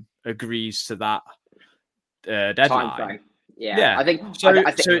team agrees to that deadline. Yeah, I think so.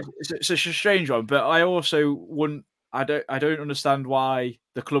 It's a strange one, but I also wouldn't. I don't understand why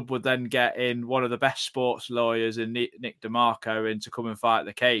the club would then get in one of the best sports lawyers in Nick DeMarco in to come and fight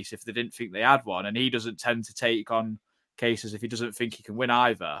the case if they didn't think they had one, and he doesn't tend to take on cases if he doesn't think he can win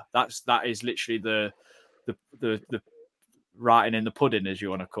either. That is literally the writing in the pudding, as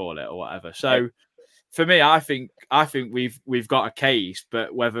you want to call it, or whatever. So for me, I think we've got a case,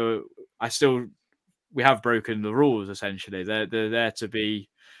 but whether we have broken the rules. Essentially, they're there to be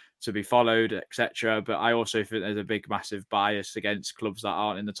followed, etc. But I also think there's a big, massive bias against clubs that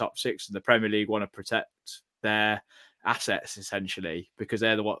aren't in the top six, and the Premier League want to protect their assets essentially, because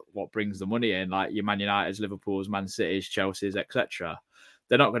they're what brings the money in, like your Man United's, Liverpool's, Man City's, Chelsea's, etc.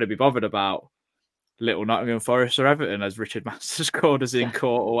 They're not going to be bothered about little Nottingham Forest or Everton, as Richard Masters called us in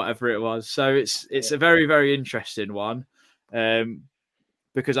court or whatever it was. So it's a very, very interesting one.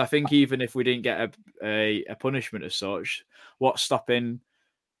 Because I think even if we didn't get a punishment as such, what's stopping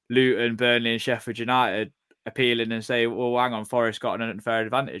Luton, Burnley and Sheffield United appealing and say, well, hang on, Forest got an unfair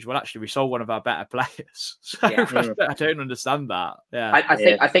advantage? Well, actually, we sold one of our better players. So I don't understand that. Yeah,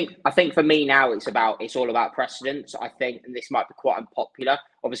 I think for me now, it's all about precedence. I think, and this might be quite unpopular,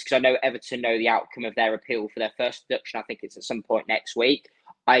 obviously, because I know Everton know the outcome of their appeal for their first deduction. I think it's at some point next week.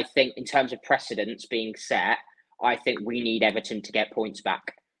 I think in terms of precedence being set, I think we need Everton to get points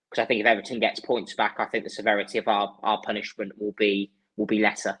back, because I think if Everton gets points back, I think the severity of our punishment will be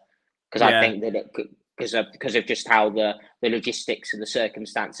lesser. Because I think that because of just how the logistics and the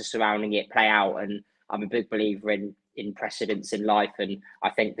circumstances surrounding it play out, and I'm a big believer in precedence in life, and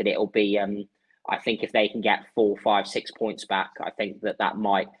I think that it'll be. I think if they can get 4, 5, 6 points back, I think that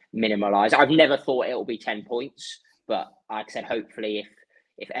might minimalise. I've never thought it'll be 10 points, but like I said, hopefully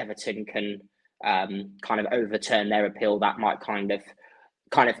if Everton can kind of overturn their appeal, that might kind of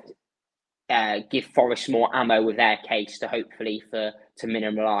give Forest more ammo with their case to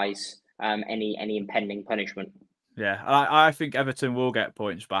minimalise any impending punishment. Yeah, I think Everton will get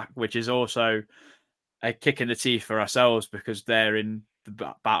points back, which is also a kick in the teeth for ourselves because they're in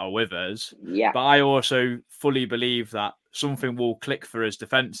the battle with us. Yeah. But I also fully believe that something will click for us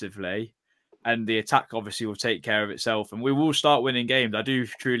defensively, and the attack obviously will take care of itself, and we will start winning games. I do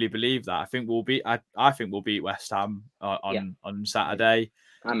truly believe that. I think we'll beat West Ham on Saturday.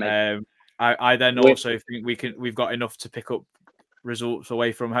 I then also think we've got enough to pick up results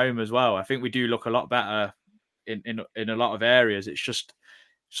away from home as well. I think we do look a lot better in a lot of areas. It's just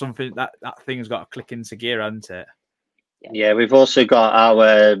something that thing's got to click into gear, hasn't it? Yeah, we've also got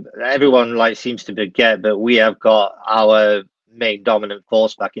everyone seems to forget, but we have got our main dominant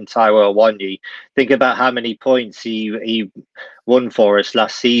force back in Taiwo Awoniyi. Think about how many points he won for us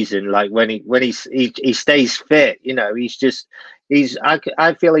last season. Like when he stays fit, I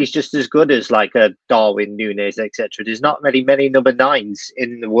feel he's just as good as like a Darwin Núñez, etc. There's not many number 9s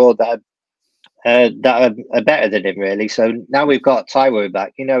in the world that are better than him, really. So now we've got Taiwo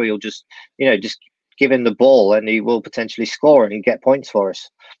back. He'll just give him the ball and he will potentially score and get points for us.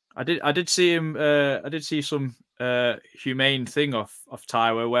 I did see him. I did see some humane thing off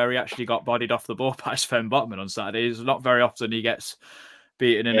Taiwo where he actually got bodied off the ball by Sven Botman on Saturday. It's not very often he gets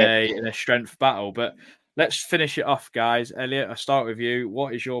beaten in a strength battle. But let's finish it off, guys. Elliot, I'll start with you.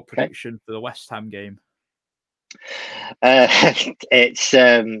 What is your prediction for the West Ham game? This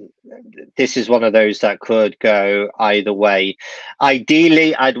is one of those that could go either way.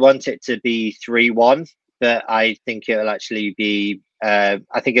 Ideally, I'd want it to be 3-1, but I think it'll actually be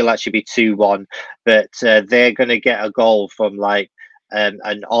 2-1. But they're going to get a goal from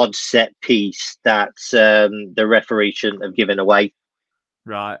an odd set piece that the referee shouldn't have given away.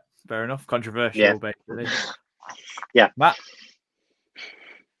 Right, fair enough. Controversial, basically. Yeah, Matt.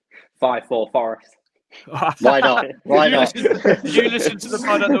 5-4 Forest. Why not? Why not? Did you listen to the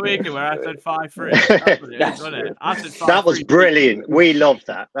pod at the weekend where I said 5-3? Wasn't it? I said 5-3. That was brilliant. We loved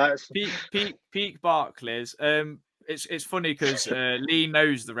that. That's Peak Barclays. It's funny because Lee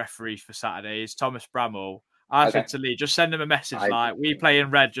knows the referee for Saturday is Thomas Bramall. I said to Lee, just send him a message like, we play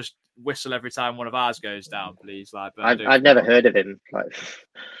in red, just whistle every time one of ours goes down, please. Like, I've never heard of him. Like,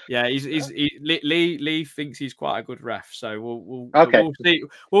 yeah, Lee thinks he's quite a good ref. So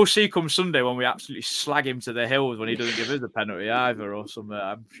we'll see come Sunday when we absolutely slag him to the hills when he doesn't give us a penalty either or something.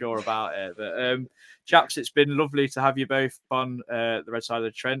 I'm sure about it. But chaps, it's been lovely to have you both on the red side of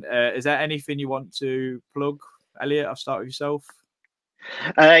the Trent. Is there anything you want to plug, Elliot? I'll start with yourself.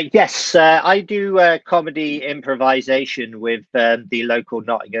 Yes, I do comedy improvisation with the local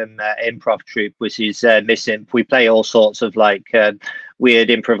Nottingham improv troupe, which is Miss Imp. We play all sorts of like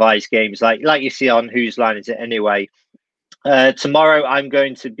weird improvised games, like you see on Whose Line Is It Anyway? Tomorrow I'm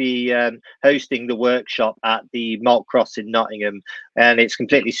going to be hosting the workshop at the Malt Cross in Nottingham, and it's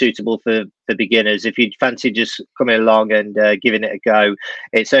completely suitable for beginners. If you fancy just coming along and giving it a go,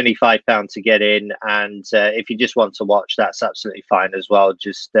 it's only £5 to get in, and if you just want to watch, that's absolutely fine as well.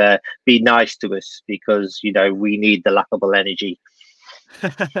 Just be nice to us because, you know, we need the laughable energy.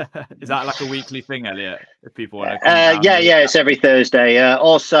 Is that like a weekly thing, Elliot? If people want to yeah, it's every Thursday.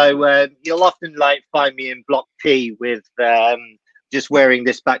 Also, you'll often like find me in Block P with just wearing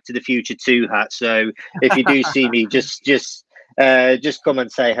this Back to the Future 2 hat. So if you do see me, just come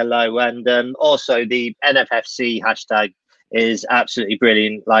and say hello. And also the NFFC hashtag is absolutely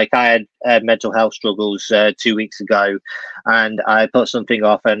brilliant. Like I had mental health struggles 2 weeks ago, and I put something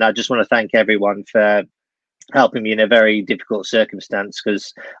off, and I just want to thank everyone for helping me in a very difficult circumstance,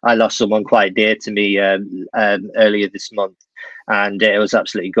 because I lost someone quite dear to me earlier this month, and it was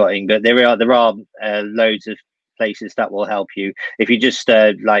absolutely gutting. But there are loads of places that will help you if you just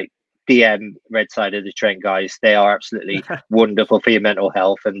like DM Red Side of the Trent guys. They are absolutely wonderful for your mental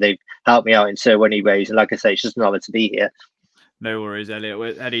health, and they've helped me out in so many ways. And like I say, it's just an honor to be here. No worries,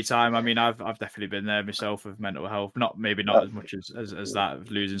 Elliot. Anytime. I mean, I've definitely been there myself with mental health. Not as much as that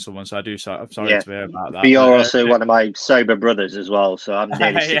of losing someone. So I'm sorry to hear about that. But you're also one of my sober brothers as well. So I'm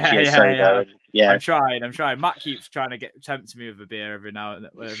nearly 6 years sober. Yeah. I'm trying. Matt keeps trying to tempt me with a beer every now and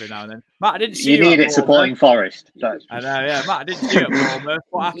then. Matt, I didn't see you. You need it supporting Forest. I know, yeah. Matt, I didn't see you at Bournemouth.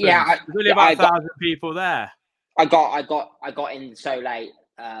 What happened? Yeah, there's really about 1,000 people there. I got in so late.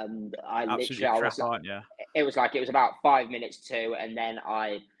 It was about 5 minutes to, and then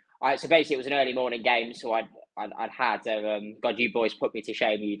so basically it was an early morning game, so I'd had God, you boys put me to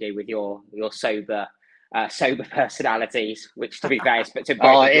shame, you do, with your sober personalities, which to be fair, but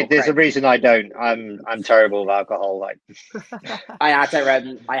there's a reason I don't. I'm terrible with alcohol. Like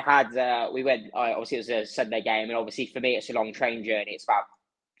we went. Obviously, it was a Sunday game, and obviously for me, it's a long train journey. It's about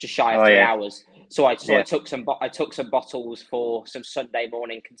just shy of 3 hours. So I took some bottles for some Sunday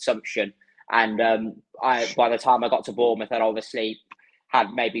morning consumption, and by the time I got to Bournemouth, I'd obviously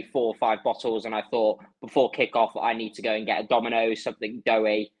had maybe 4 or 5 bottles, and I thought before kick-off I need to go and get a Domino's, something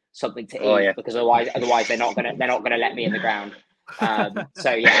doughy, something to eat, because otherwise they're not gonna let me in the ground.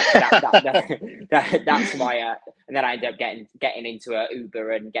 So yeah, that's my. And then I ended up getting into a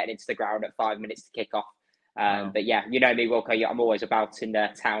Uber and getting into the ground at 5 minutes to kick off. But yeah, you know me, Wilco. I'm always about in the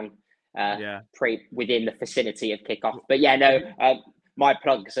town, within the vicinity of kickoff. But yeah, no, my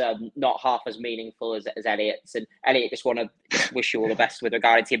plug's not half as meaningful as Elliot's. And Elliot, just want to wish you all the best with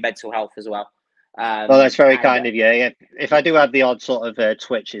regard to your mental health as well. Well, that's very kind of you. Yeah. If I do have the odd sort of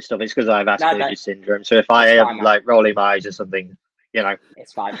twitch and stuff, it's because I have Asperger's syndrome. So if I am like rolling my eyes or something, you know,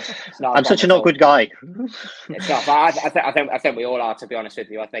 it's fine. I'm such an awkward guy. It's not. I think we all are, to be honest with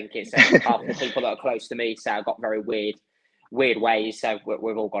you. I think it's half the people that are close to me. So I've got very weird ways. So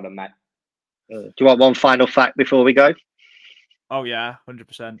we've all got them, mate. Do you want one final fact before we go? Oh yeah,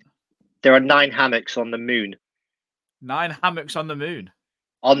 100%. There are 9 hammocks on the moon. 9 hammocks on the moon.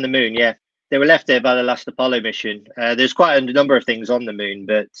 On the moon, yeah. They were left there by the last Apollo mission. There's quite a number of things on the moon,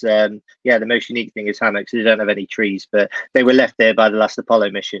 but the most unique thing is hammocks. They don't have any trees, but they were left there by the last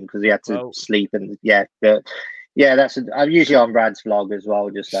Apollo mission because they had to sleep. And I'm usually on Brad's vlog as well,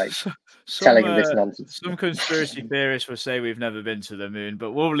 just like telling him this nonsense. Some conspiracy theorists will say we've never been to the moon,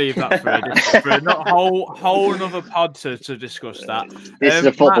 but we'll leave that for a not whole another pod to discuss that. This is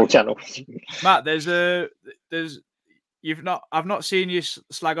a football channel. Matt, I've not seen you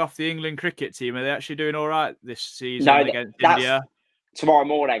slag off the England cricket team. Are they actually doing all right this season against India? Tomorrow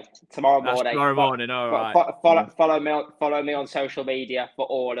morning. Tomorrow morning. All right. Follow me on social media for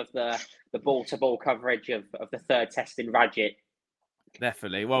all of the ball-to-ball coverage of the third test in Rajit.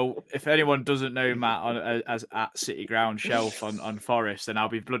 Definitely. Well, if anyone doesn't know Matt as at City Ground Shelf on Forest, then I'll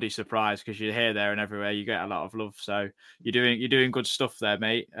be bloody surprised, because you're here, there, and everywhere. You get a lot of love, so you're doing good stuff there,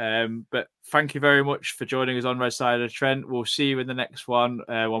 mate. But thank you very much for joining us on Red Side of the Trent. We'll see you in the next one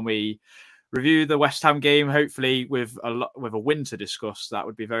when we review the West Ham game, hopefully with a win to discuss. That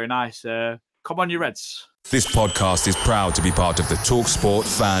would be very nice. Come on, you Reds. This podcast is proud to be part of the TalkSport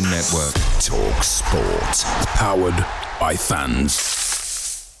Fan Network. TalkSport. Powered by fans.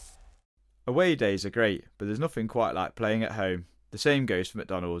 Away days are great, but there's nothing quite like playing at home. The same goes for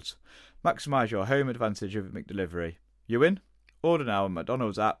McDonald's. Maximise your home advantage with McDelivery. You in? Order now on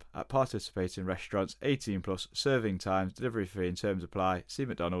McDonald's app at participating restaurants. 18 plus, serving times, delivery fee and terms apply. See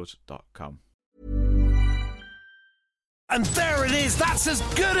mcdonalds.com. And there it is, that's as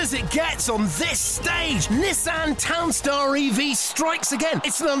good as it gets on this stage. Nissan Townstar EV strikes again.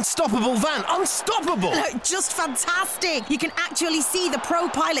 It's an unstoppable van, unstoppable. Just fantastic. You can actually see the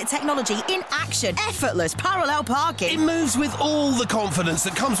ProPilot technology in action. Effortless parallel parking. It moves with all the confidence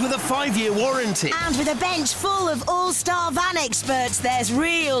that comes with a 5-year warranty. And with a bench full of all-star van experts, there's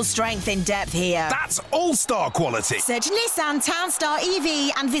real strength in depth here. That's all-star quality. Search Nissan Townstar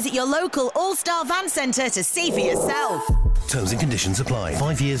EV and visit your local all-star van centre to see for yourself. Terms and conditions apply.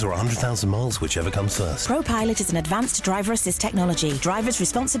 5 years or 100,000 miles, whichever comes first. ProPilot is an advanced driver assist technology. Driver's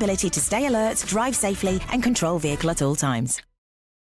responsibility to stay alert, drive safely and control vehicle at all times.